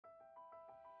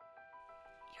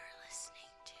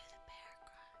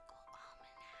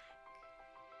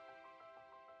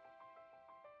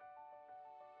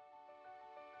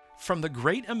From the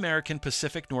great American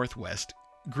Pacific Northwest,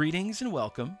 greetings and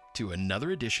welcome to another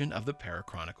edition of the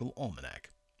Parachronicle Almanac.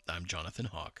 I'm Jonathan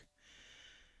Hawk.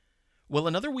 Well,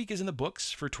 another week is in the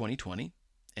books for 2020,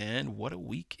 and what a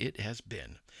week it has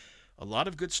been. A lot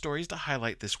of good stories to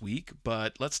highlight this week,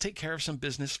 but let's take care of some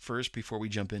business first before we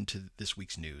jump into this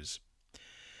week's news.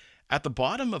 At the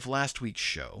bottom of last week's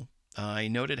show, I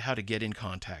noted how to get in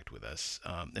contact with us,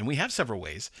 and we have several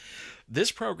ways.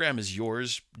 This program is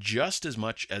yours just as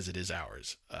much as it is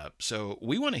ours, so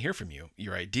we want to hear from you,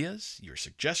 your ideas, your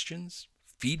suggestions,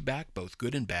 feedback, both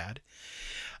good and bad,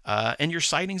 and your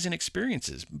sightings and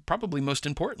experiences, probably most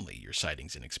importantly, your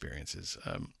sightings and experiences.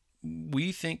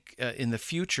 We think in the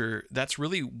future, that's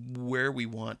really where we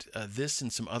want this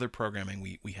and some other programming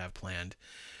we have planned,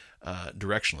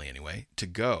 directionally anyway, to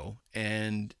go.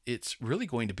 And it's really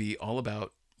going to be all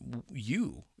about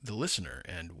you, the listener,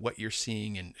 and what you're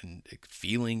seeing and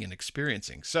feeling and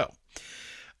experiencing. So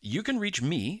you can reach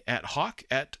me at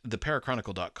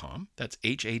hawk@theparachronicle.com. That's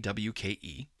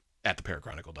HAWKE at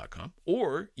theparachronicle.com.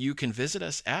 Or you can visit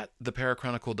us at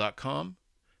theparachronicle.com.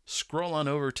 Scroll on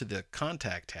over to the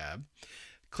contact tab,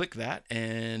 click that,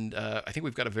 and I think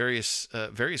we've got various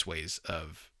ways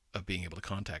of being able to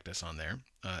contact us on there,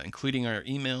 including our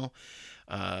email.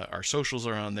 Our socials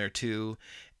are on there too.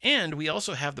 And we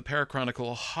also have the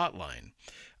Parachronicle hotline.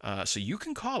 So you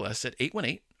can call us at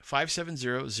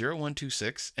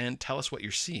 818-570-0126 and tell us what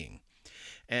you're seeing.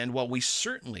 And while we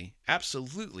certainly,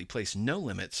 absolutely place no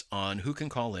limits on who can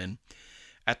call in,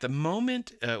 at the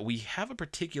moment, we have a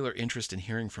particular interest in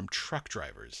hearing from truck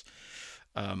drivers.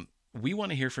 We want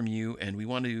to hear from you, and we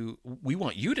want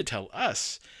you to tell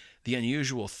us the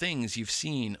unusual things you've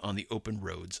seen on the open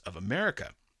roads of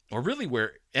America, or really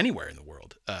anywhere in the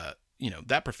world.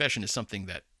 That profession is something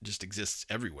that just exists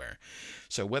everywhere.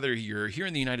 So whether you're here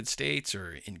in the United States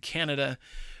or in Canada,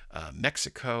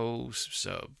 Mexico,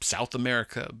 South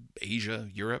America, Asia,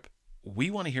 Europe, we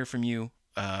want to hear from you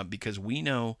because we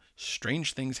know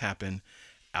strange things happen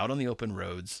out on the open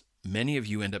roads. Many of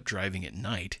you end up driving at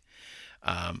night.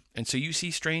 And so you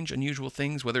see strange, unusual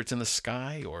things, whether it's in the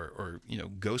sky or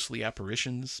ghostly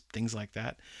apparitions, things like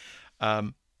that.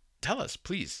 Tell us,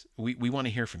 please. We want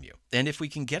to hear from you. And if we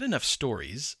can get enough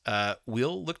stories,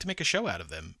 we'll look to make a show out of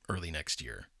them early next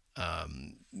year.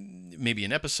 Maybe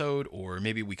an episode, or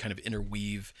maybe we kind of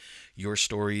interweave your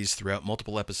stories throughout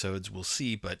multiple episodes. We'll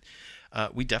see, but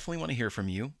we definitely want to hear from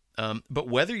you. But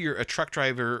whether you're a truck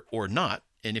driver or not,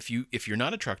 and if you're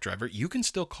not a truck driver, you can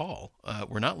still call.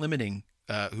 We're not limiting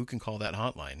who can call that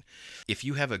hotline. If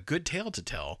you have a good tale to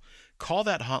tell, call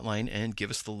that hotline and give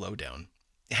us the lowdown.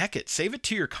 Heck it, save it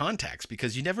to your contacts,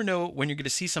 because you never know when you're going to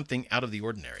see something out of the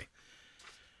ordinary.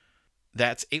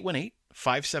 That's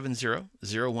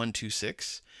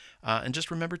 818-570-0126. And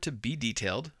just remember to be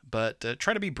detailed, but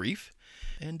try to be brief.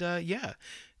 And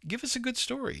give us a good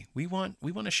story. We want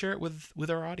to share it with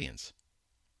our audience.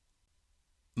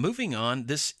 Moving on,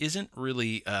 this isn't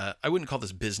really, I wouldn't call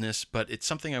this business, but it's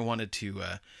something I wanted to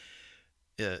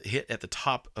hit at the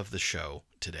top of the show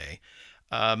today.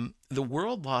 The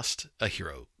world lost a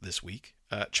hero this week.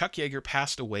 Chuck Yeager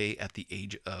passed away at the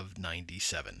age of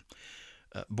 97.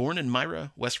 Born in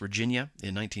Myra, West Virginia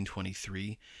in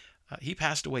 1923, he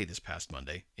passed away this past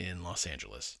Monday in Los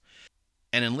Angeles.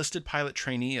 An enlisted pilot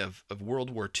trainee of World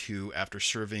War II after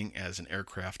serving as an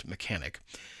aircraft mechanic,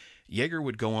 Yeager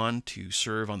would go on to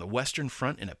serve on the Western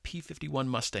Front in a P-51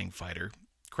 Mustang fighter,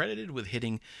 credited with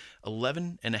hitting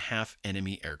 11 and a half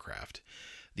enemy aircraft.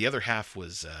 The other half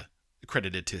was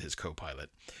credited to his co-pilot.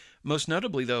 Most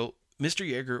notably, though, Mr.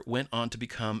 Yeager went on to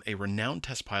become a renowned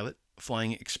test pilot,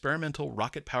 flying experimental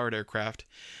rocket-powered aircraft,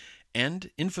 and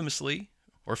famously,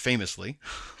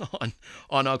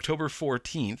 on October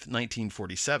 14th,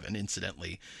 1947,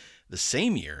 incidentally, the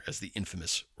same year as the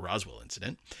infamous Roswell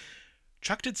incident,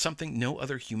 Chuck did something no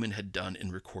other human had done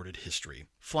in recorded history.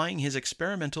 Flying his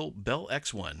experimental Bell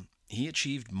X-1, he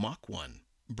achieved Mach 1,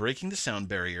 breaking the sound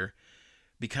barrier,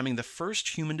 becoming the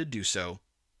first human to do so,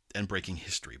 and breaking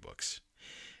history books.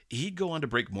 He'd go on to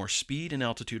break more speed and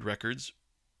altitude records,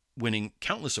 winning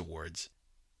countless awards,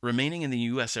 remaining in the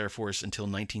U.S. Air Force until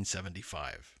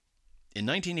 1975. In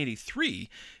 1983,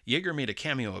 Yeager made a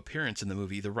cameo appearance in the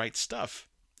movie The Right Stuff,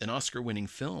 an Oscar-winning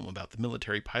film about the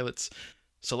military pilots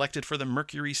selected for the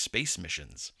Mercury space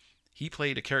missions. He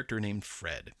played a character named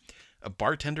Fred, a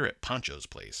bartender at Pancho's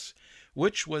place,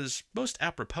 which was most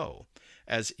apropos,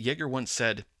 as Yeager once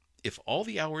said, "If all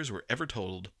the hours were ever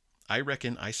totaled, I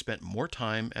reckon I spent more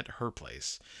time at her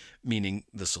place," meaning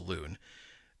the saloon,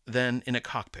 "than in a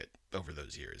cockpit over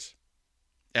those years."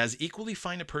 As equally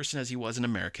fine a person as he was an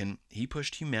American, he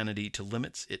pushed humanity to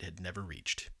limits it had never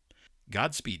reached.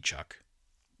 Godspeed, Chuck.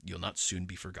 You'll not soon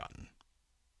be forgotten.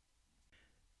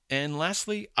 And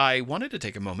lastly, I wanted to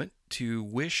take a moment to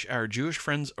wish our Jewish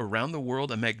friends around the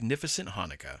world a magnificent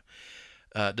Hanukkah.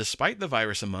 Despite the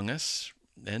virus among us,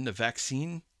 and the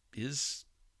vaccine is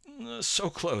so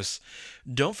close,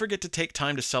 don't forget to take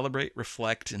time to celebrate,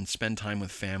 reflect, and spend time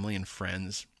with family and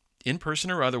friends, in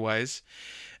person or otherwise,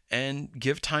 and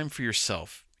give time for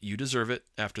yourself. You deserve it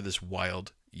after this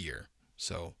wild year.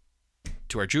 So,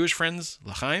 to our Jewish friends,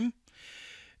 L'chaim,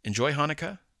 enjoy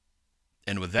Hanukkah.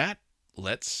 And with that,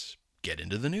 let's get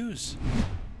into the news.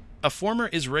 A former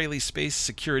Israeli space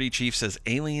security chief says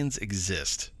aliens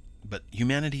exist, but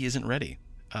humanity isn't ready.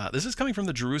 This is coming from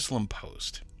the Jerusalem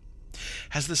Post.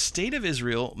 Has the state of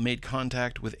Israel made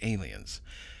contact with aliens?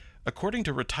 According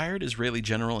to retired Israeli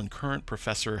general and current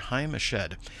professor Haim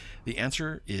Eshed, the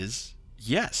answer is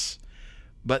yes.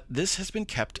 But this has been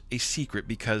kept a secret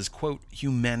because, quote,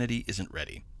 humanity isn't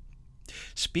ready.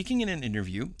 Speaking in an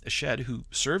interview, Eshed, who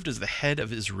served as the head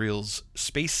of Israel's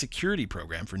space security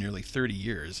program for nearly 30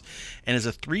 years and is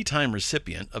a 3-time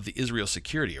recipient of the Israel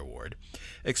Security Award,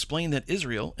 explained that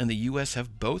Israel and the U.S.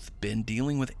 have both been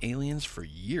dealing with aliens for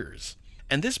years.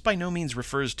 And this by no means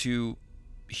refers to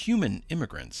human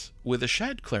immigrants, with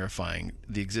Eshed clarifying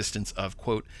the existence of,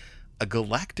 quote, a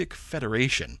galactic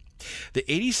federation. The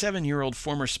 87-year-old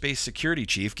former space security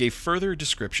chief gave further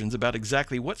descriptions about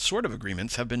exactly what sort of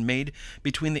agreements have been made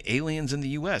between the aliens and the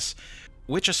U.S.,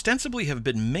 which ostensibly have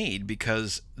been made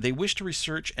because they wish to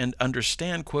research and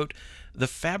understand, quote, the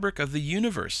fabric of the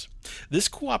universe. This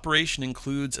cooperation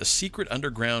includes a secret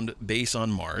underground base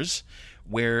on Mars,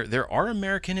 where there are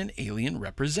American and alien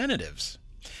representatives.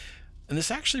 And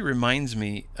this actually reminds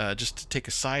me, just to take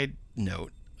a side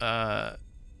note,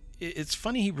 it's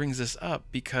funny he brings this up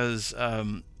because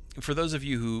for those of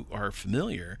you who are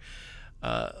familiar,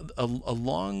 a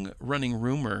long-running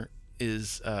rumor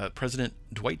is President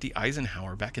Dwight D.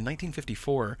 Eisenhower back in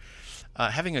 1954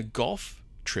 having a golf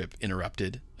trip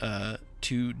interrupted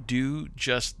to do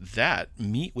just that,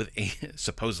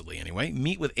 supposedly anyway,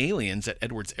 meet with aliens at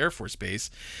Edwards Air Force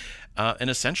Base and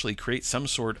essentially create some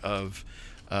sort of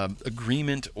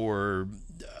agreement or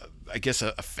I guess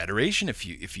a federation, if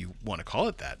you want to call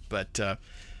it that. But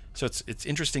so it's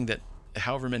interesting that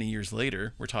however many years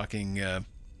later, we're talking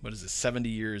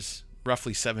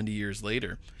roughly 70 years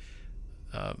later,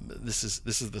 this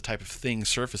is the type of thing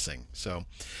surfacing. So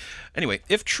anyway,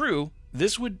 if true,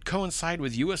 this would coincide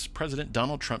with U.S. President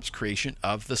Donald Trump's creation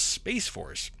of the Space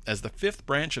Force as the 5th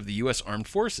branch of the U.S. Armed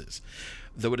Forces,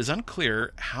 though it is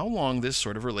unclear how long this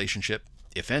sort of relationship,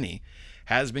 if any,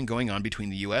 has been going on between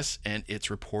the U.S. and its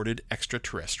reported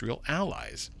extraterrestrial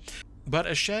allies. But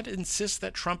Eshed insists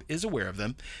that Trump is aware of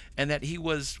them and that he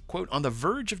was, quote, on the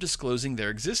verge of disclosing their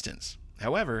existence.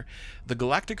 However, the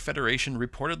Galactic Federation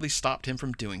reportedly stopped him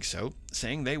from doing so,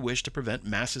 saying they wished to prevent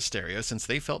mass hysteria since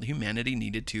they felt humanity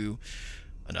needed to,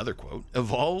 another quote,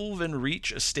 evolve and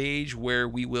reach a stage where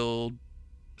we will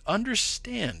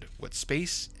understand what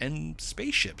space and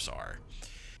spaceships are.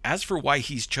 As for why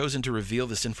he's chosen to reveal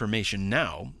this information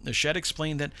now, Eshed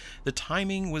explained that the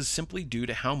timing was simply due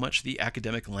to how much the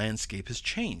academic landscape has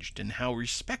changed and how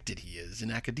respected he is in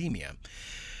academia.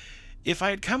 If I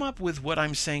had come up with what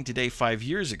I'm saying today 5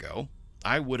 years ago,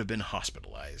 I would have been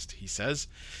hospitalized, he says.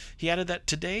 He added that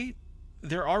today,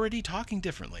 they're already talking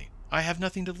differently. I have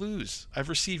nothing to lose. I've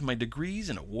received my degrees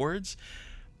and awards.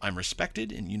 I'm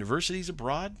respected in universities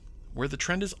abroad, where the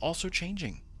trend is also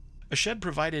changing. Eshed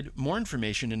provided more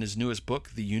information in his newest book,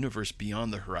 The Universe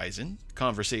Beyond the Horizon,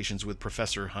 Conversations with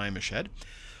Professor Haim Eshed,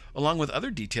 along with other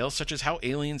details such as how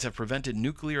aliens have prevented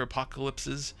nuclear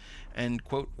apocalypses and,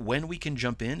 quote, when we can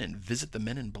jump in and visit the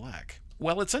men in black.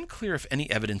 While it's unclear if any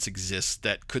evidence exists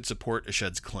that could support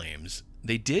Eshed's claims,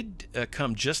 they did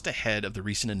come just ahead of the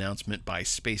recent announcement by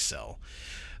SpaceCell,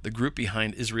 the group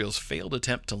behind Israel's failed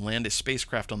attempt to land a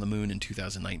spacecraft on the moon in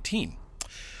 2019.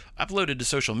 Uploaded to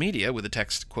social media with the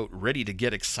text, quote, ready to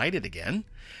get excited again,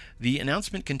 the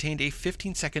announcement contained a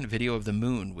 15-second video of the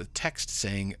moon with text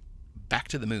saying, back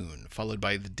to the moon, followed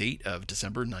by the date of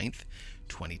December 9th,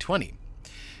 2020.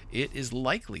 It is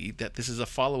likely that this is a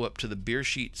follow-up to the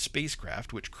Beresheet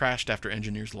spacecraft, which crashed after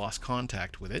engineers lost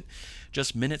contact with it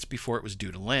just minutes before it was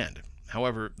due to land.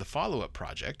 However, the follow-up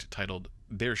project, titled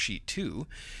Beresheet 2,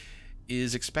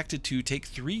 is expected to take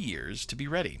 3 years to be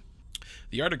ready.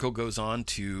 The article goes on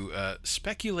to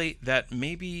speculate that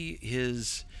maybe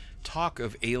his talk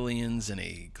of aliens and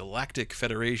a galactic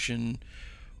federation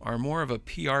are more of a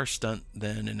PR stunt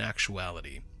than an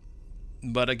actuality.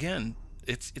 But again,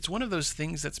 it's one of those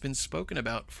things that's been spoken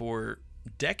about for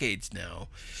decades now,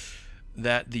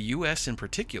 that the U.S. in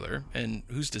particular, and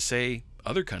who's to say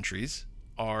other countries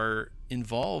are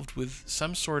involved with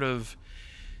some sort of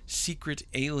secret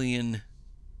alien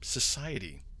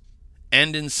society.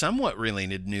 And in somewhat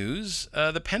related news,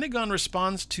 the Pentagon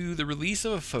responds to the release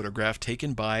of a photograph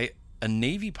taken by a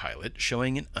Navy pilot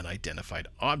showing an unidentified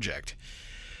object.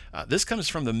 This comes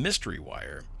from the Mystery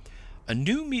Wire. A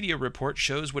new media report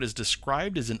shows what is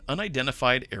described as an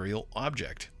unidentified aerial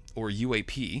object, or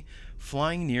UAP,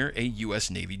 flying near a U.S.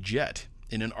 Navy jet.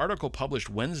 In an article published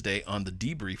Wednesday on the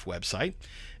Debrief website,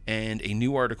 and a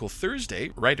new article Thursday,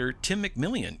 writer Tim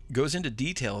McMillian goes into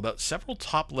detail about several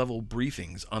top-level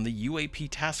briefings on the UAP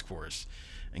task force.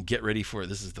 And get ready for it,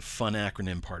 this is the fun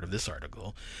acronym part of this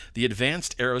article. The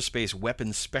Advanced Aerospace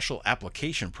Weapons Special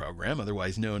Application Program,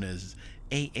 otherwise known as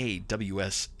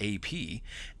AAWSAP,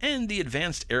 and the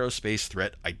Advanced Aerospace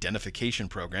Threat Identification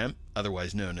Program,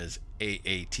 otherwise known as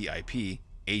AATIP,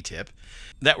 ATIP,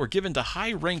 that were given to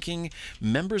high-ranking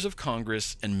members of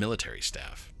Congress and military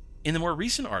staff. In the more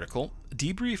recent article,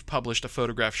 Debrief published a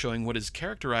photograph showing what is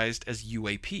characterized as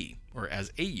UAP, or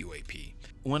as a UAP.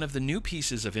 One of the new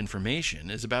pieces of information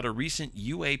is about a recent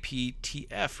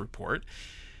UAP-TF report,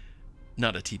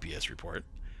 not a TPS report,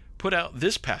 put out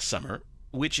this past summer,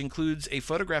 which includes a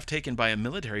photograph taken by a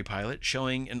military pilot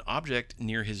showing an object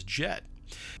near his jet.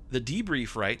 The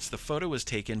Debrief writes the photo was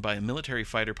taken by a military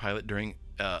fighter pilot during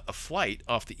a flight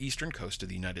off the eastern coast of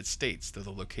the United States, though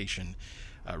the location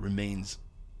remains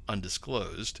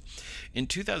undisclosed. In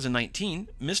 2019,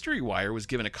 Mystery Wire was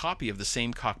given a copy of the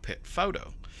same cockpit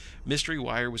photo. Mystery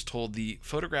Wire was told the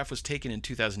photograph was taken in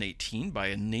 2018 by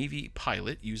a Navy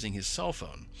pilot using his cell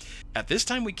phone. At this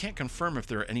time, we can't confirm if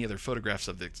there are any other photographs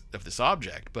of this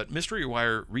object, but Mystery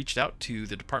Wire reached out to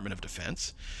the Department of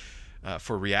Defense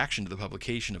for reaction to the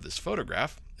publication of this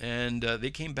photograph, and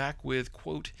they came back with,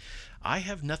 quote, "I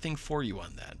have nothing for you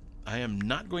on that. I am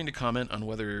not going to comment on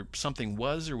whether something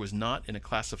was or was not in a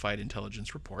classified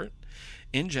intelligence report.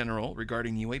 In general,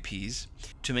 regarding UAPs,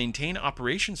 to maintain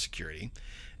operation security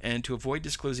and to avoid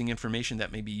disclosing information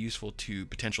that may be useful to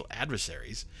potential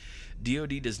adversaries,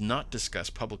 DoD does not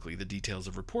discuss publicly the details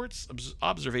of reports,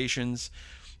 observations,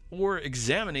 or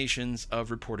examinations of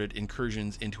reported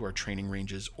incursions into our training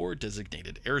ranges or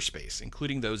designated airspace,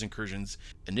 including those incursions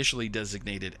initially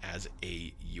designated as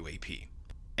a UAP."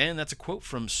 And that's a quote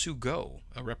from Sue Goh,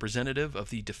 a representative of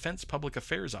the Defense Public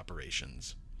Affairs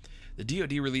Operations. The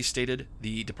DoD release stated,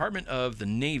 "The Department of the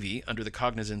Navy, under the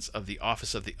cognizance of the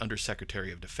Office of the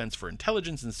Undersecretary of Defense for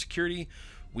Intelligence and Security,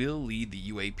 will lead the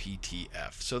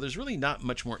UAPTF." So there's really not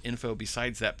much more info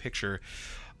besides that picture,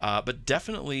 but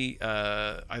definitely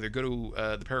either go to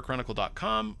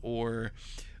theparachronicle.com or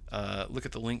look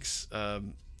at the links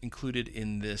included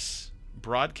in this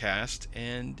broadcast,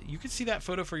 and you can see that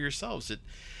photo for yourselves. It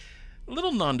a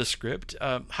little nondescript,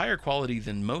 higher quality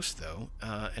than most though,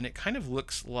 and it kind of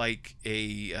looks like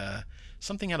a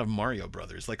something out of Mario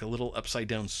Brothers, like a little upside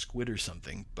down squid or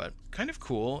something, but kind of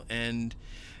cool, and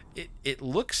it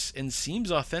looks and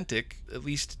seems authentic, at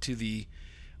least to the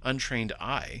untrained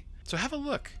eye. So have a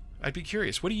look. I'd be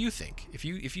curious. What do you think? If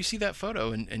you see that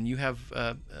photo and you have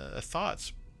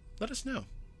thoughts, let us know.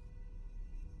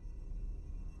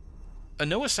 A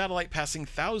NOAA satellite passing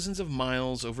thousands of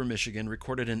miles over Michigan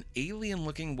recorded an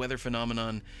alien-looking weather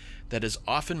phenomenon that is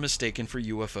often mistaken for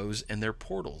UFOs and their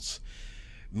portals.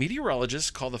 Meteorologists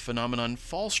call the phenomenon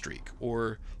fall streak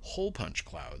or hole punch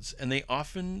clouds, and they're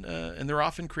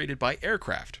often created by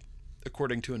aircraft,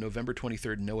 according to a November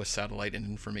 23rd NOAA Satellite and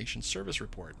Information Service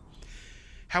report.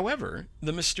 However,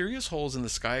 the mysterious holes in the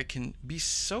sky can be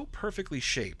so perfectly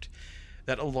shaped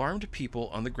that alarmed people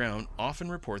on the ground often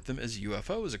report them as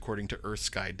UFOs, according to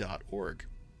earthsky.org.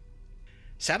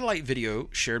 Satellite video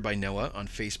shared by NOAA on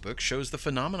Facebook shows the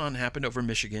phenomenon happened over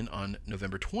Michigan on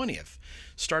November 20th,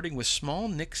 starting with small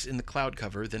nicks in the cloud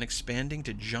cover, then expanding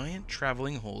to giant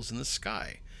traveling holes in the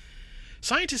sky.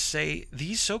 Scientists say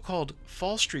these so-called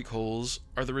fall streak holes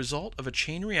are the result of a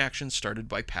chain reaction started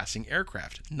by passing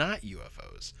aircraft, not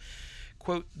UFOs.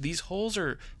 Quote, "These holes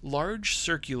are large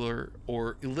circular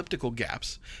or elliptical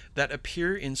gaps that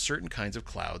appear in certain kinds of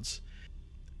clouds,"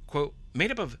 quote, "made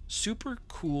up of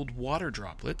supercooled water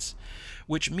droplets,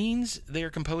 which means they are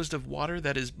composed of water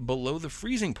that is below the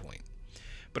freezing point,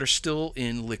 but are still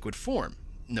in liquid form,"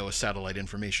 NOAA Satellite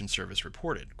Information Service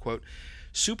reported. Quote,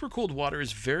 "Supercooled water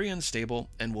is very unstable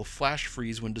and will flash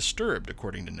freeze when disturbed,"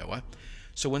 according to NOAA.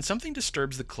 "So when something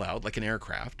disturbs the cloud, like an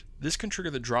aircraft, this can trigger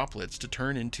the droplets to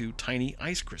turn into tiny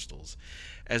ice crystals.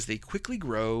 As they quickly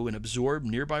grow and absorb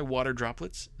nearby water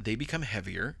droplets, they become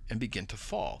heavier and begin to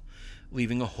fall,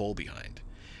 leaving a hole behind.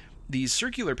 These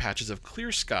circular patches of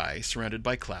clear sky surrounded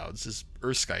by clouds, as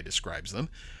EarthSky describes them,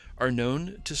 are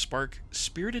known to spark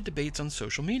spirited debates on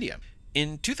social media.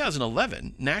 In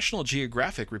 2011, National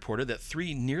Geographic reported that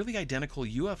 3 nearly identical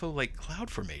UFO-like cloud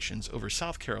formations over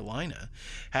South Carolina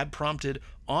had prompted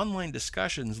online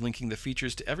discussions linking the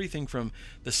features to everything from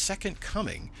the Second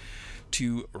Coming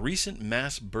to recent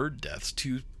mass bird deaths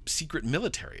to secret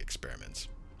military experiments.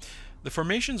 The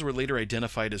formations were later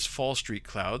identified as Fall Street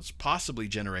clouds, possibly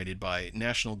generated by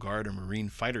National Guard or Marine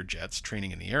fighter jets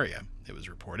training in the area, it was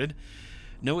reported.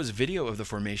 NOAA's video of the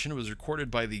formation was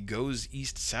recorded by the GOES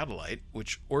East satellite,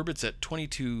 which orbits at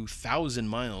 22,000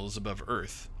 miles above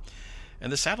Earth.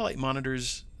 And the satellite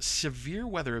monitors severe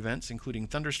weather events, including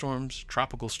thunderstorms,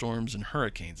 tropical storms, and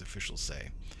hurricanes, officials say.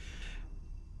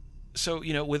 So,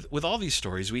 with all these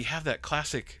stories, we have that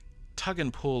classic tug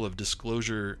and pull of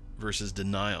disclosure versus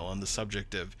denial on the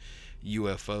subject of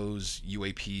UFOs,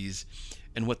 UAPs,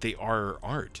 and what they are or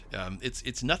aren't.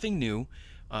 It's nothing new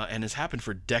and has happened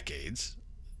for decades.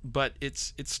 But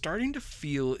it's starting to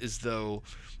feel as though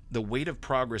the weight of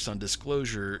progress on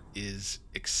disclosure is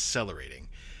accelerating,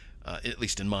 at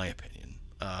least in my opinion.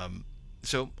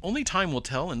 So only time will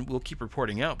tell, and we'll keep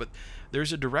reporting out, but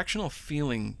there's a directional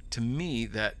feeling to me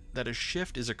that a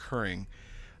shift is occurring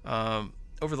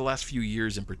over the last few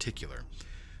years in particular.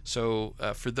 So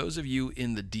for those of you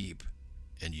in the deep,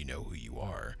 and you know who you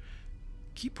are,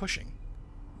 keep pushing.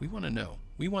 We want to know.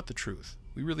 We want the truth.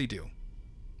 We really do.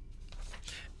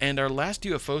 And our last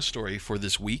UFO story for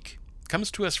this week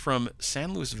comes to us from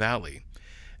San Luis Valley,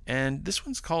 and this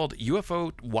one's called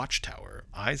UFO Watchtower,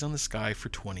 Eyes on the Sky for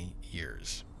 20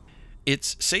 Years.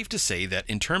 It's safe to say that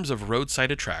in terms of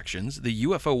roadside attractions, the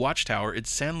UFO Watchtower in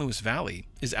San Luis Valley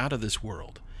is out of this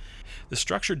world. The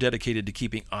structure dedicated to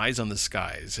keeping eyes on the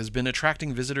skies has been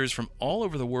attracting visitors from all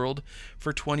over the world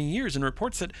for 20 years and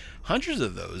reports that hundreds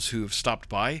of those who have stopped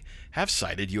by have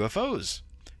sighted UFOs.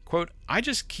 Quote, "I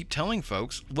just keep telling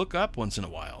folks, look up once in a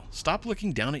while. Stop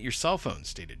looking down at your cell phone,"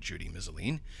 stated Judy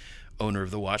Mizzeline, owner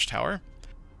of the Watchtower.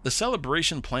 The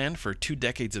celebration planned for 2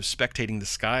 decades of spectating the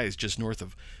skies just north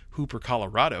of Hooper,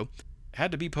 Colorado,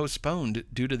 had to be postponed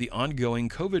due to the ongoing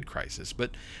COVID crisis,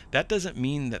 but that doesn't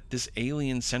mean that this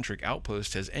alien-centric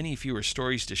outpost has any fewer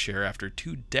stories to share after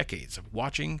 2 decades of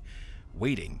watching,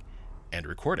 waiting, and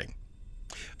recording.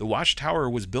 The Watchtower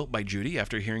was built by Judy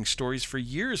after hearing stories for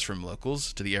years from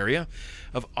locals to the area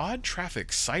of odd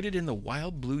traffic sighted in the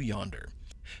wild blue yonder.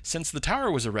 Since the tower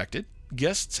was erected,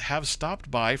 guests have stopped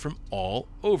by from all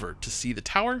over to see the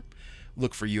tower,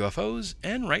 look for UFOs,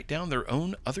 and write down their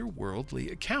own otherworldly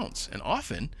accounts, and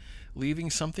often leaving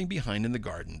something behind in the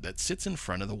garden that sits in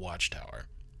front of the Watchtower.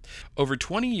 Over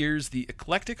 20 years, the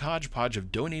eclectic hodgepodge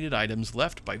of donated items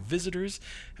left by visitors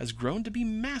has grown to be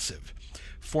massive,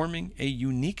 forming a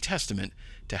unique testament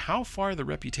to how far the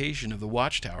reputation of the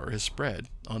Watchtower has spread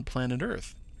on planet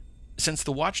Earth. Since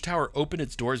the Watchtower opened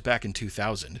its doors back in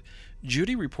 2000,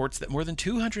 Judy reports that more than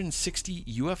 260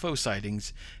 UFO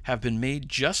sightings have been made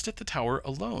just at the tower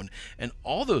alone, and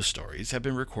all those stories have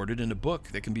been recorded in a book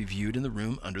that can be viewed in the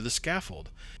room under the scaffold.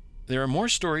 There are more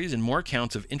stories and more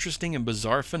accounts of interesting and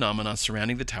bizarre phenomena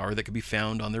surrounding the tower that can be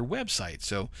found on their website.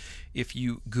 So if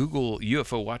you Google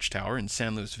UFO Watchtower in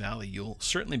San Luis Valley, you'll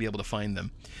certainly be able to find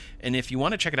them. And if you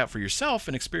want to check it out for yourself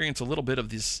and experience a little bit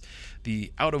of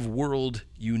the out-of-world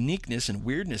uniqueness and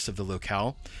weirdness of the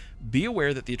locale, be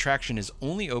aware that the attraction is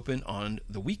only open on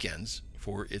the weekends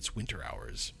for its winter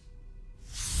hours.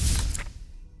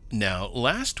 Now,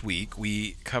 last week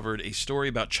we covered a story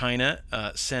about China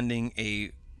sending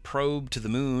a probe to the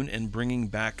moon and bringing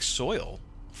back soil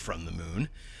from the moon,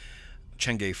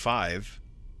 Chang'e 5.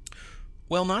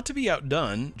 Well, not to be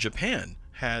outdone, Japan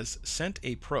has sent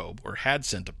a probe, or had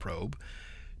sent a probe,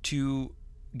 to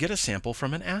get a sample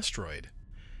from an asteroid.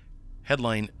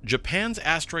 Headline, Japan's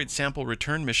asteroid sample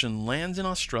return mission lands in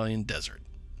Australian desert.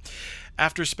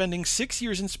 After spending 6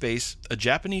 years in space, a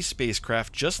Japanese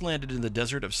spacecraft just landed in the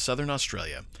desert of southern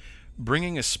Australia,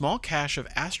 bringing a small cache of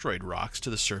asteroid rocks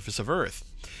to the surface of Earth.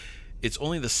 It's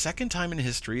only the second time in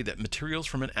history that materials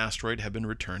from an asteroid have been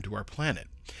returned to our planet.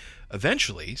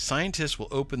 Eventually, scientists will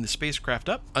open the spacecraft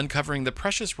up, uncovering the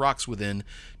precious rocks within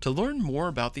to learn more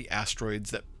about the asteroids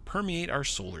that permeate our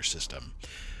solar system.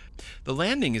 The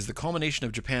landing is the culmination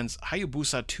of Japan's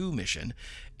Hayabusa 2 mission,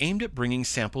 aimed at bringing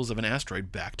samples of an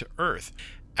asteroid back to Earth.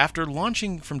 After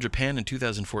launching from Japan in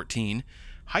 2014,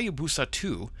 Hayabusa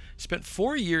 2 spent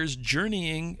 4 years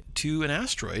journeying to an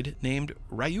asteroid named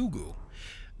Ryugu.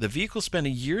 The vehicle spent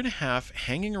 1.5 years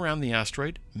hanging around the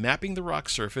asteroid, mapping the rock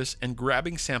surface, and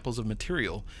grabbing samples of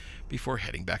material before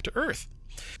heading back to Earth.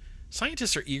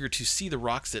 Scientists are eager to see the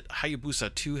rocks that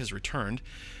Hayabusa 2 has returned,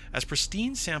 as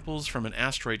pristine samples from an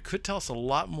asteroid could tell us a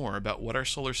lot more about what our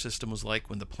solar system was like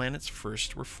when the planets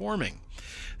first were forming.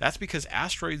 That's because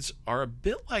asteroids are a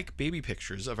bit like baby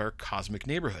pictures of our cosmic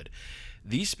neighborhood.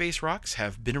 These space rocks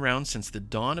have been around since the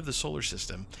dawn of the solar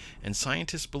system, and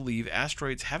scientists believe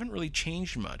asteroids haven't really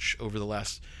changed much over the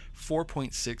last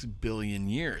 4.6 billion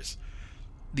years.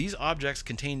 These objects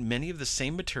contain many of the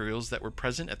same materials that were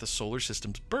present at the solar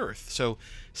system's birth, so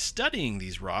studying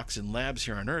these rocks in labs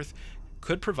here on Earth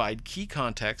could provide key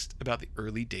context about the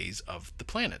early days of the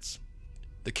planets.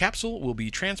 The capsule will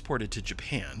be transported to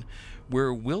Japan,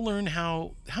 where we'll learn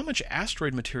how much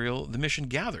asteroid material the mission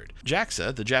gathered.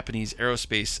 JAXA, the Japanese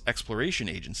Aerospace Exploration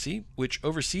Agency, which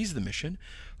oversees the mission,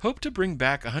 hoped to bring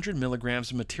back 100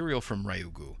 milligrams of material from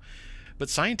Ryugu, but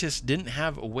scientists didn't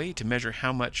have a way to measure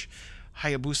how much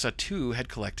Hayabusa 2 had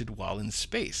collected while in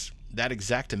space. That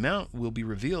exact amount will be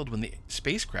revealed when the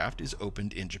spacecraft is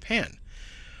opened in Japan.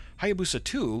 Hayabusa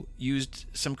 2 used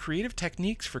some creative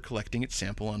techniques for collecting its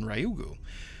sample on Ryugu.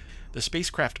 The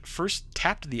spacecraft first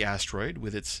tapped the asteroid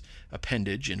with its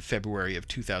appendage in February of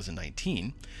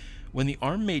 2019. When the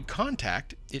arm made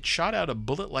contact, it shot out a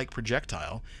bullet-like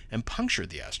projectile and punctured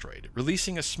the asteroid,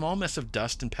 releasing a small mess of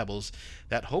dust and pebbles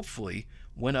that hopefully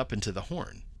went up into the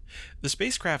horn. The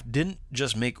spacecraft didn't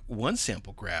just make one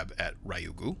sample grab at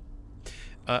Ryugu.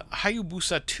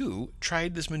 Hayabusa 2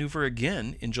 tried this maneuver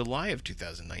again in July of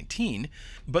 2019,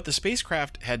 but the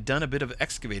spacecraft had done a bit of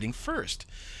excavating first.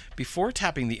 Before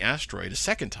tapping the asteroid a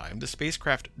second time, the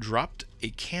spacecraft dropped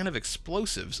a can of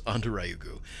explosives onto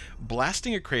Ryugu,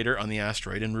 blasting a crater on the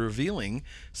asteroid and revealing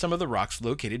some of the rocks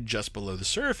located just below the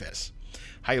surface.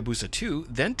 Hayabusa 2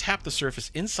 then tapped the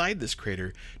surface inside this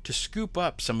crater to scoop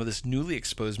up some of this newly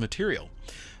exposed material.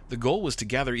 The goal was to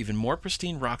gather even more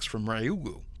pristine rocks from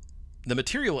Ryugu. The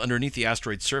material underneath the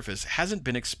asteroid's surface hasn't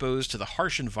been exposed to the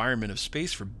harsh environment of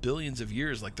space for billions of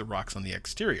years like the rocks on the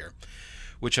exterior,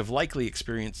 which have likely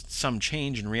experienced some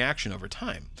change and reaction over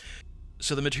time.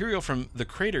 So the material from the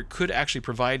crater could actually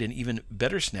provide an even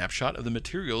better snapshot of the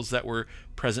materials that were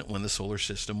present when the solar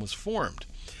system was formed.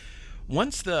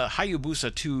 Once the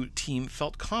Hayabusa 2 team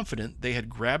felt confident they had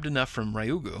grabbed enough from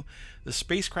Ryugu, the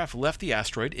spacecraft left the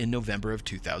asteroid in November of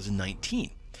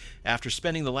 2019. After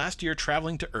spending the last year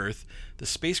traveling to Earth, the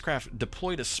spacecraft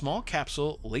deployed a small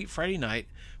capsule late Friday night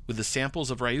with the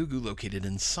samples of Ryugu located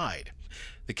inside.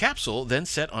 The capsule then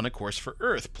set on a course for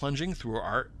Earth, plunging through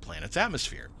our planet's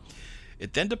atmosphere.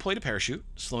 It then deployed a parachute,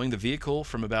 slowing the vehicle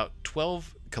from about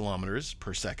 12 kilometers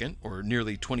per second, or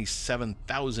nearly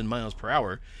 27,000 miles per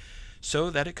hour,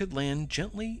 so that it could land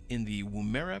gently in the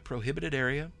Woomera Prohibited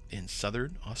Area in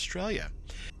southern Australia.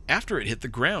 After it hit the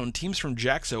ground, teams from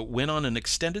JAXA went on an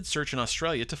extended search in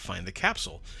Australia to find the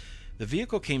capsule. The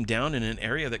vehicle came down in an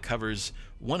area that covers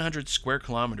 100 square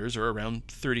kilometers, or around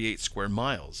 38 square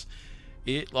miles.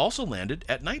 It also landed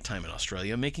at nighttime in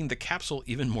Australia, making the capsule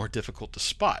even more difficult to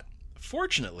spot.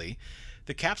 Fortunately,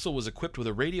 the capsule was equipped with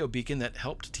a radio beacon that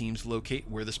helped teams locate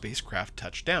where the spacecraft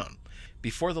touched down.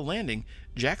 Before the landing,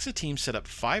 JAXA teams set up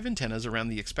 5 antennas around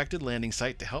the expected landing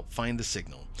site to help find the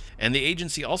signal, and the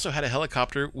agency also had a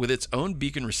helicopter with its own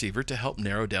beacon receiver to help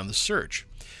narrow down the search.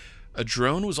 A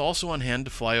drone was also on hand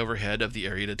to fly overhead of the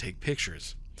area to take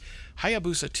pictures.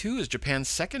 Hayabusa 2 is Japan's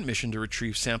second mission to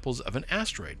retrieve samples of an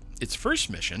asteroid. Its first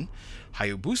mission,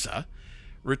 Hayabusa,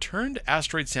 returned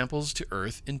asteroid samples to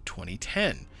Earth in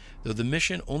 2010, though the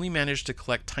mission only managed to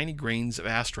collect tiny grains of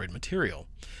asteroid material.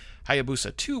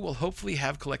 Hayabusa 2 will hopefully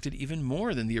have collected even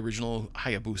more than the original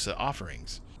Hayabusa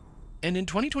offerings. And in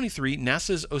 2023,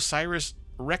 NASA's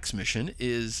OSIRIS-REx mission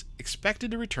is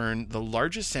expected to return the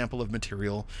largest sample of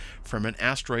material from an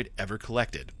asteroid ever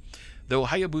collected. Though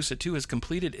Hayabusa 2 has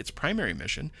completed its primary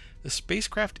mission, the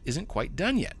spacecraft isn't quite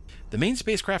done yet. The main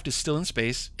spacecraft is still in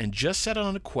space and just set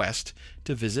on a quest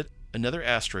to visit another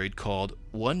asteroid called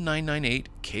 1998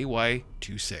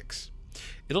 KY26.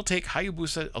 It'll take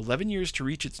Hayabusa 11 years to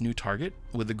reach its new target,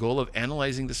 with the goal of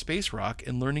analyzing the space rock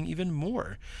and learning even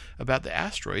more about the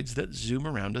asteroids that zoom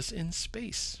around us in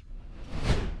space.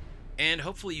 And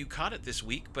hopefully you caught it this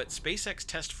week, but SpaceX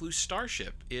test flew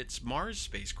Starship, its Mars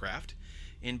spacecraft,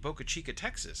 in Boca Chica,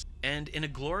 Texas. And in a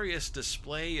glorious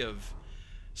display of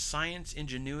science,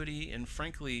 ingenuity, and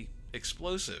frankly,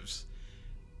 explosives,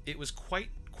 it was quite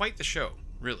the show,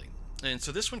 really. And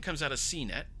so this one comes out of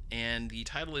CNET, and the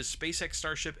title is SpaceX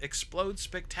Starship Explodes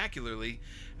Spectacularly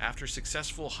After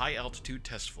Successful High-Altitude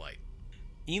Test Flight.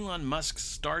 Elon Musk's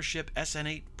Starship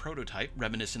SN8 prototype,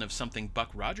 reminiscent of something Buck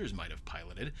Rogers might have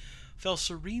piloted, fell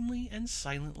serenely and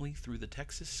silently through the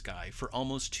Texas sky for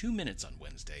almost 2 minutes on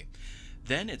Wednesday.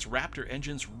 Then its Raptor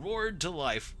engines roared to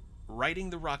life righting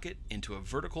the rocket into a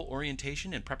vertical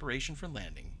orientation in preparation for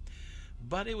landing.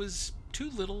 But it was too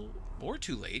little or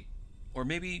too late, or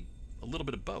maybe a little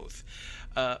bit of both.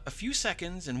 A few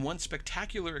seconds and one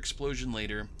spectacular explosion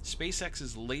later,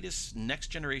 SpaceX's latest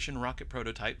next-generation rocket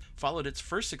prototype followed its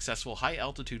first successful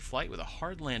high-altitude flight with a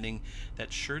hard landing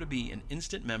that's sure to be an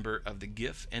instant member of the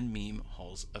GIF and meme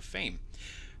halls of fame.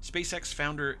 SpaceX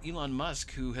founder Elon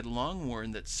Musk, who had long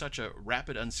warned that such a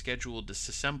rapid unscheduled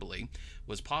disassembly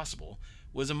was possible,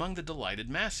 was among the delighted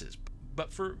masses,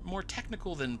 but for more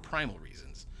technical than primal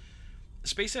reasons.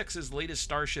 SpaceX's latest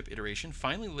Starship iteration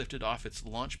finally lifted off its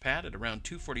launch pad at around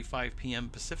 2:45 p.m.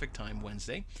 Pacific Time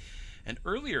Wednesday. An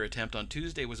earlier attempt on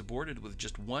Tuesday was aborted with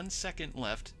just 1 second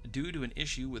left due to an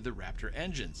issue with the Raptor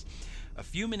engines. A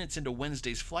few minutes into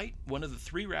Wednesday's flight, one of the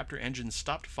 3 Raptor engines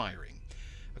stopped firing.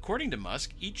 According to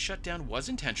Musk, each shutdown was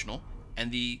intentional,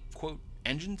 and the, quote,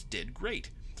 engines did great.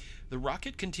 The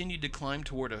rocket continued to climb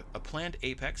toward a planned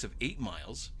apex of 8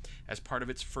 miles as part of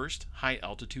its first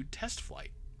high-altitude test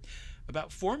flight.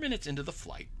 About 4 minutes into the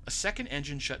flight, a second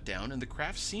engine shut down and the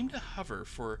craft seemed to hover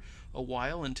for a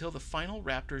while until the final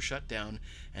Raptor shut down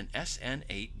and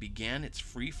SN-8 began its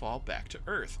free fall back to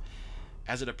Earth.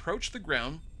 As it approached the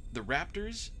ground, the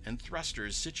Raptors and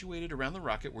thrusters situated around the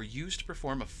rocket were used to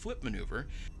perform a flip maneuver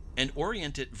and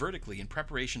orient it vertically in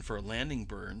preparation for a landing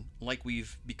burn like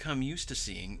we've become used to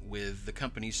seeing with the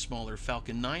company's smaller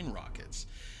Falcon 9 rockets.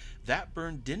 That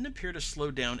burn didn't appear to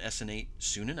slow down SN-8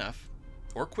 soon enough,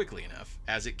 or quickly enough,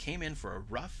 as it came in for a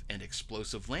rough and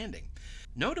explosive landing.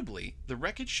 Notably, the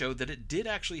wreckage showed that it did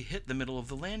actually hit the middle of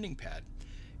the landing pad.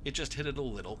 It just hit it a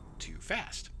little too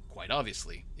fast, quite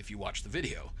obviously, if you watch the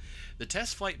video. The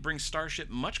test flight brings Starship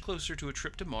much closer to a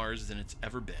trip to Mars than it's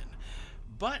ever been.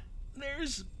 But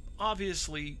there's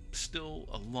obviously still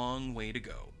a long way to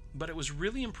go. But it was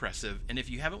really impressive, and if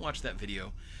you haven't watched that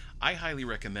video, I highly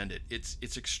recommend it.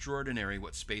 It's extraordinary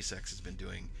what SpaceX has been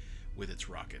doing with its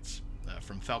rockets,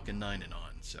 from Falcon 9 and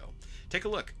on. So take a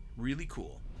look. Really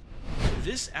cool.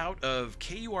 This out of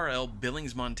KURL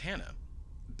Billings, Montana.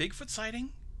 Bigfoot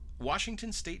sighting?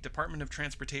 Washington State Department of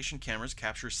Transportation cameras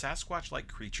capture Sasquatch-like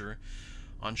creature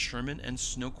on Sherman and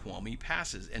Snoqualmie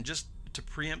passes. And just to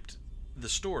preempt the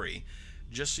story,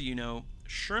 just so you know,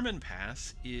 Sherman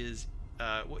Pass is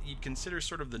what you'd consider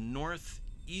sort of the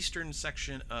northeastern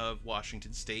section of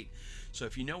Washington State. So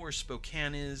if you know where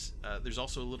Spokane is, there's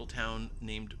also a little town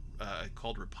named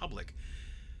called Republic.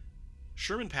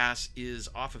 Sherman Pass is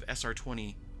off of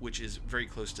SR-20, which is very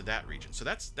close to that region. So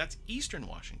that's eastern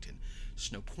Washington.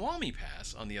 Snoqualmie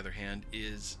Pass, on the other hand,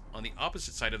 is on the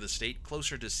opposite side of the state,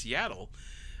 closer to Seattle,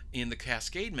 in the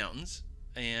Cascade Mountains,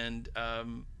 and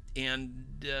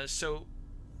so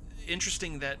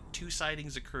interesting that 2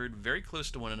 sightings occurred very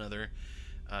close to one another,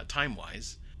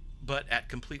 time-wise, but at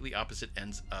completely opposite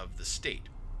ends of the state.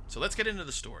 So let's get into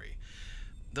the story.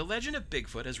 The legend of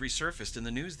Bigfoot has resurfaced in the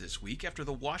news this week after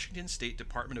the Washington State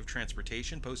Department of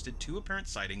Transportation posted 2 apparent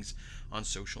sightings on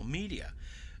social media.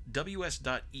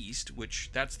 WS.East, which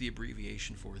that's the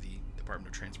abbreviation for the Department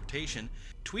of Transportation,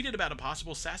 tweeted about a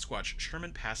possible Sasquatch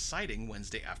Sherman Pass sighting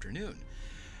Wednesday afternoon.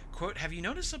 Quote, "Have you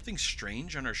noticed something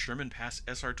strange on our Sherman Pass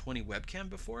SR-20 webcam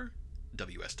before?"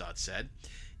 WS. said.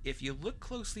 "If you look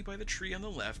closely by the tree on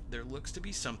the left, there looks to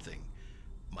be something.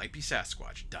 Might be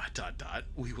Sasquatch, ...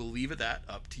 We will leave that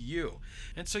up to you."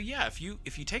 And so, yeah, if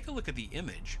you take a look at the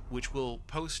image, which we'll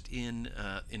post in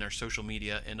our social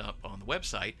media and up on the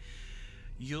website,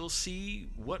 you'll see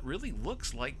what really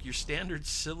looks like your standard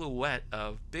silhouette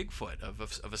of Bigfoot, of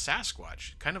a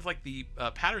Sasquatch, kind of like the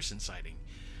Patterson sighting.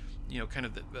 You know, kind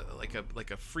of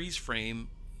like a freeze frame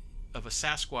of a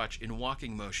Sasquatch in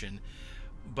walking motion,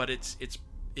 but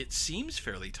it seems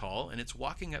fairly tall, and it's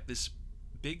walking up this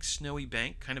big snowy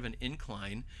bank, kind of an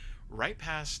incline, right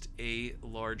past a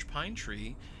large pine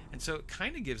tree, and so it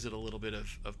kind of gives it a little bit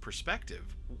of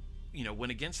perspective. You know, when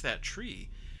against that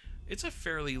tree, it's a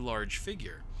fairly large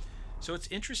figure. So it's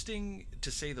interesting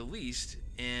to say the least,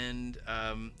 and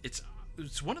it's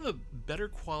one of the better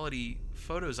quality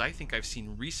photos I think I've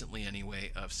seen recently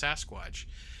anyway of Sasquatch,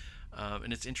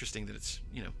 and it's interesting that it's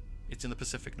in the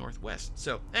Pacific Northwest.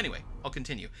 So anyway, I'll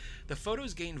continue. The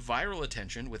photos gained viral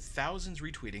attention with thousands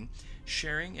retweeting,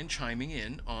 sharing, and chiming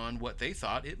in on what they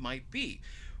thought it might be,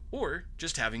 or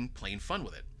just having plain fun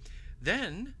with it.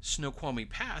 Then, Snoqualmie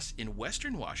Pass in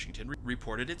western Washington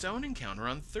reported its own encounter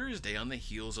on Thursday on the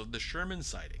heels of the Sherman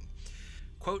sighting.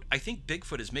 Quote, "I think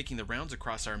Bigfoot is making the rounds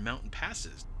across our mountain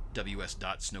passes,"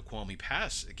 ws.snoqualmie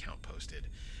Pass account posted.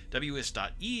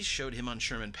 ws.east showed him on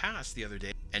Sherman Pass the other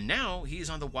day, and now he's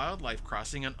on the wildlife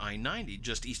crossing on I-90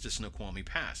 just east of Snoqualmie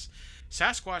Pass.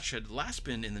 Sasquatch had last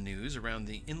been in the news around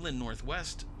the inland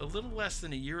northwest a little less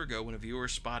than a year ago when a viewer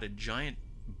spotted giant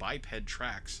biped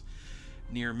tracks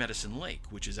near Medicine Lake,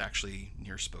 which is actually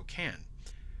near Spokane.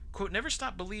 Quote, "Never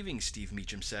stop believing," Steve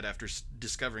Meacham said after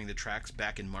discovering the tracks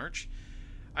back in March.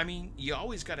 I mean, you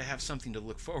always got to have something to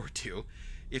look forward to.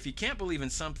 If you can't believe in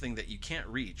something that you can't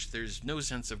reach, there's no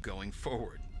sense of going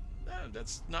forward.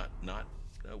 That's not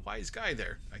a wise guy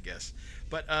there, I guess.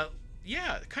 But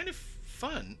yeah, kind of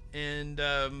fun. And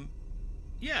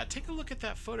yeah, take a look at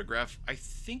that photograph. I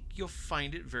think you'll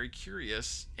find it very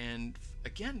curious and,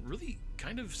 again, really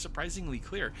kind of surprisingly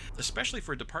clear, especially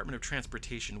for a Department of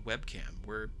Transportation webcam,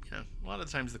 where, you know, a lot of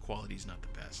the times the quality's not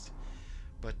the best.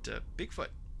 But Bigfoot,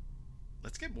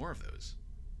 let's get more of those.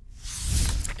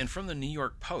 And from the New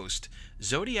York Post,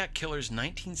 Zodiac Killer's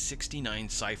 1969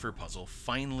 cipher puzzle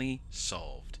finally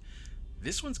solved.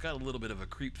 This one's got a little bit of a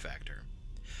creep factor.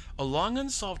 A long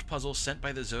unsolved puzzle sent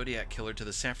by the Zodiac Killer to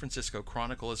the San Francisco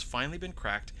Chronicle has finally been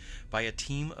cracked by a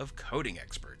team of coding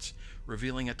experts,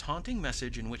 revealing a taunting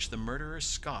message in which the murderer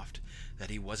scoffed that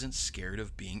he wasn't scared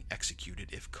of being executed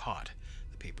if caught,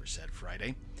 the paper said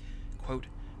Friday. Quote,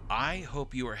 "I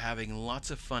hope you are having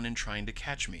lots of fun in trying to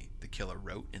catch me," the killer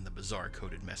wrote in the bizarre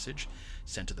coded message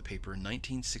sent to the paper in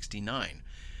 1969.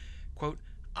 Quote,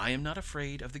 "I am not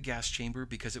afraid of the gas chamber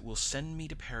because it will send me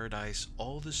to paradise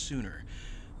all the sooner,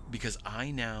 because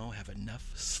I now have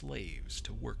enough slaves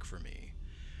to work for me."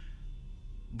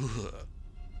 Blah.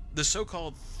 The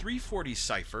so-called 340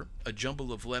 cipher, a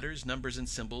jumble of letters, numbers, and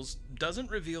symbols, doesn't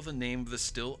reveal the name of the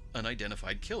still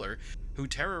unidentified killer who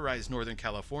terrorized Northern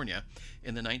California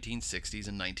in the 1960s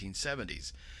and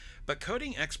 1970s. But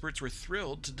coding experts were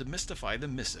thrilled to demystify the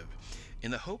missive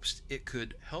in the hopes it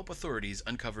could help authorities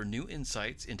uncover new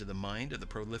insights into the mind of the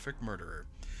prolific murderer,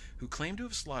 who claimed to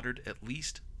have slaughtered at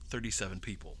least 37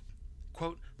 people.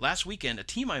 Quote, "Last weekend, a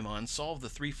team I'm on solved the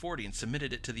 340 and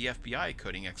submitted it to the FBI,"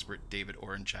 coding expert David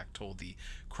Orenchak told the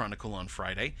Chronicle on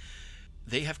Friday.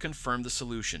 "They have confirmed the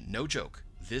solution. No joke.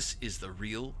 This is the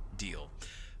real deal."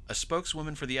 A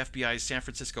spokeswoman for the FBI's San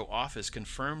Francisco office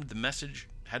confirmed the message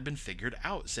had been figured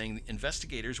out, saying the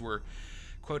investigators were,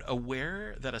 quote,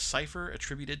 "aware that a cipher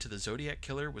attributed to the Zodiac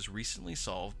Killer was recently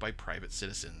solved by private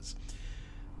citizens."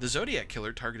 The Zodiac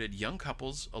Killer targeted young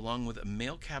couples along with a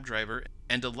male cab driver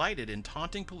and delighted in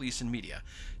taunting police and media,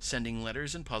 sending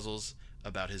letters and puzzles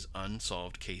about his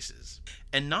unsolved cases.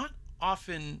 And not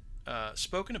often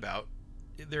spoken about,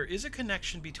 there is a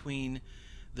connection between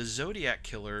the Zodiac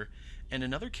Killer and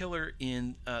another killer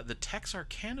in the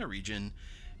Texarkana region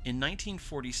in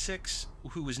 1946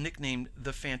 who was nicknamed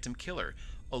the Phantom Killer.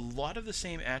 A lot of the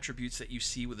same attributes that you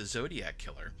see with the Zodiac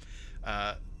Killer.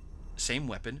 Same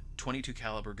weapon, .22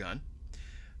 caliber gun,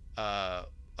 a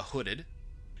hooded,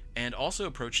 and also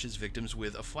approached his victims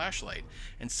with a flashlight.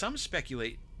 And some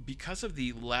speculate, because of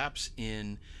the lapse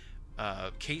in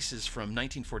cases from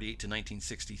 1948 to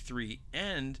 1963,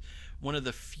 and one of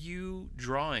the few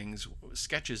drawings,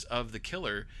 sketches of the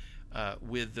killer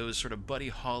with those sort of Buddy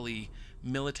Holly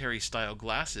military-style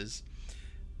glasses,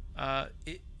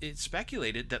 it's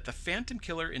speculated that the Phantom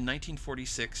Killer in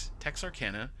 1946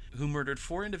 Texarkana, who murdered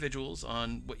 4 individuals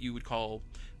on what you would call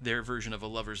their version of a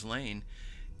lover's lane,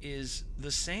 is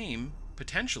the same,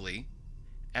 potentially,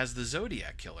 as the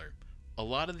Zodiac Killer. A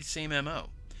lot of the same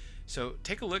MO. So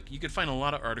take a look. You could find a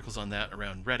lot of articles on that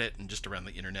around Reddit and just around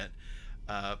the internet.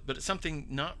 But it's something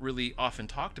not really often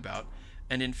talked about.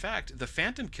 And in fact, the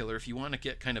Phantom Killer, if you want to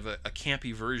get kind of a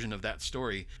campy version of that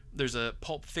story, there's a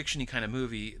Pulp Fiction-y kind of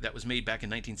movie that was made back in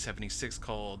 1976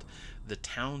 called The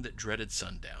Town That Dreaded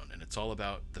Sundown. And it's all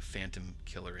about the Phantom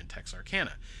Killer in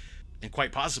Texarkana. And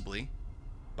quite possibly,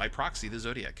 by proxy, the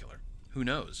Zodiac Killer. Who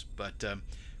knows? But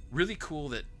really cool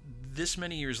that this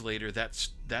many years later, that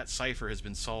cipher has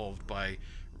been solved by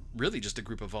really just a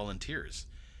group of volunteers.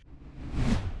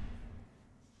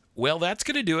 Well, that's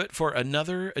going to do it for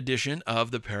another edition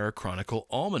of the Parachronicle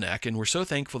Almanac, and we're so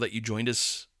thankful that you joined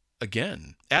us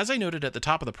again. As I noted at the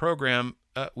top of the program,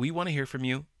 we want to hear from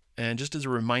you. And just as a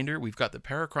reminder, we've got the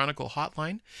Parachronicle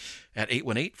hotline at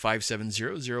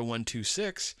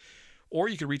 818-570-0126, or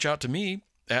you can reach out to me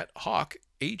at Hawke,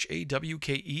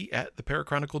 HAWKE, at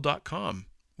theparachronicle.com.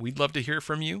 We'd love to hear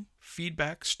from you.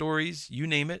 Feedback, stories, you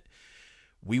name it.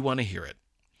 We want to hear it.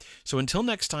 So until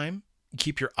next time,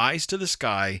 keep your eyes to the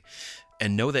sky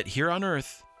and know that here on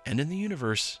Earth and in the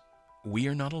universe, we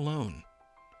are not alone.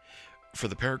 For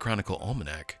the Parachronicle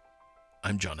Almanac,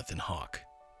 I'm Jonathan Hawke.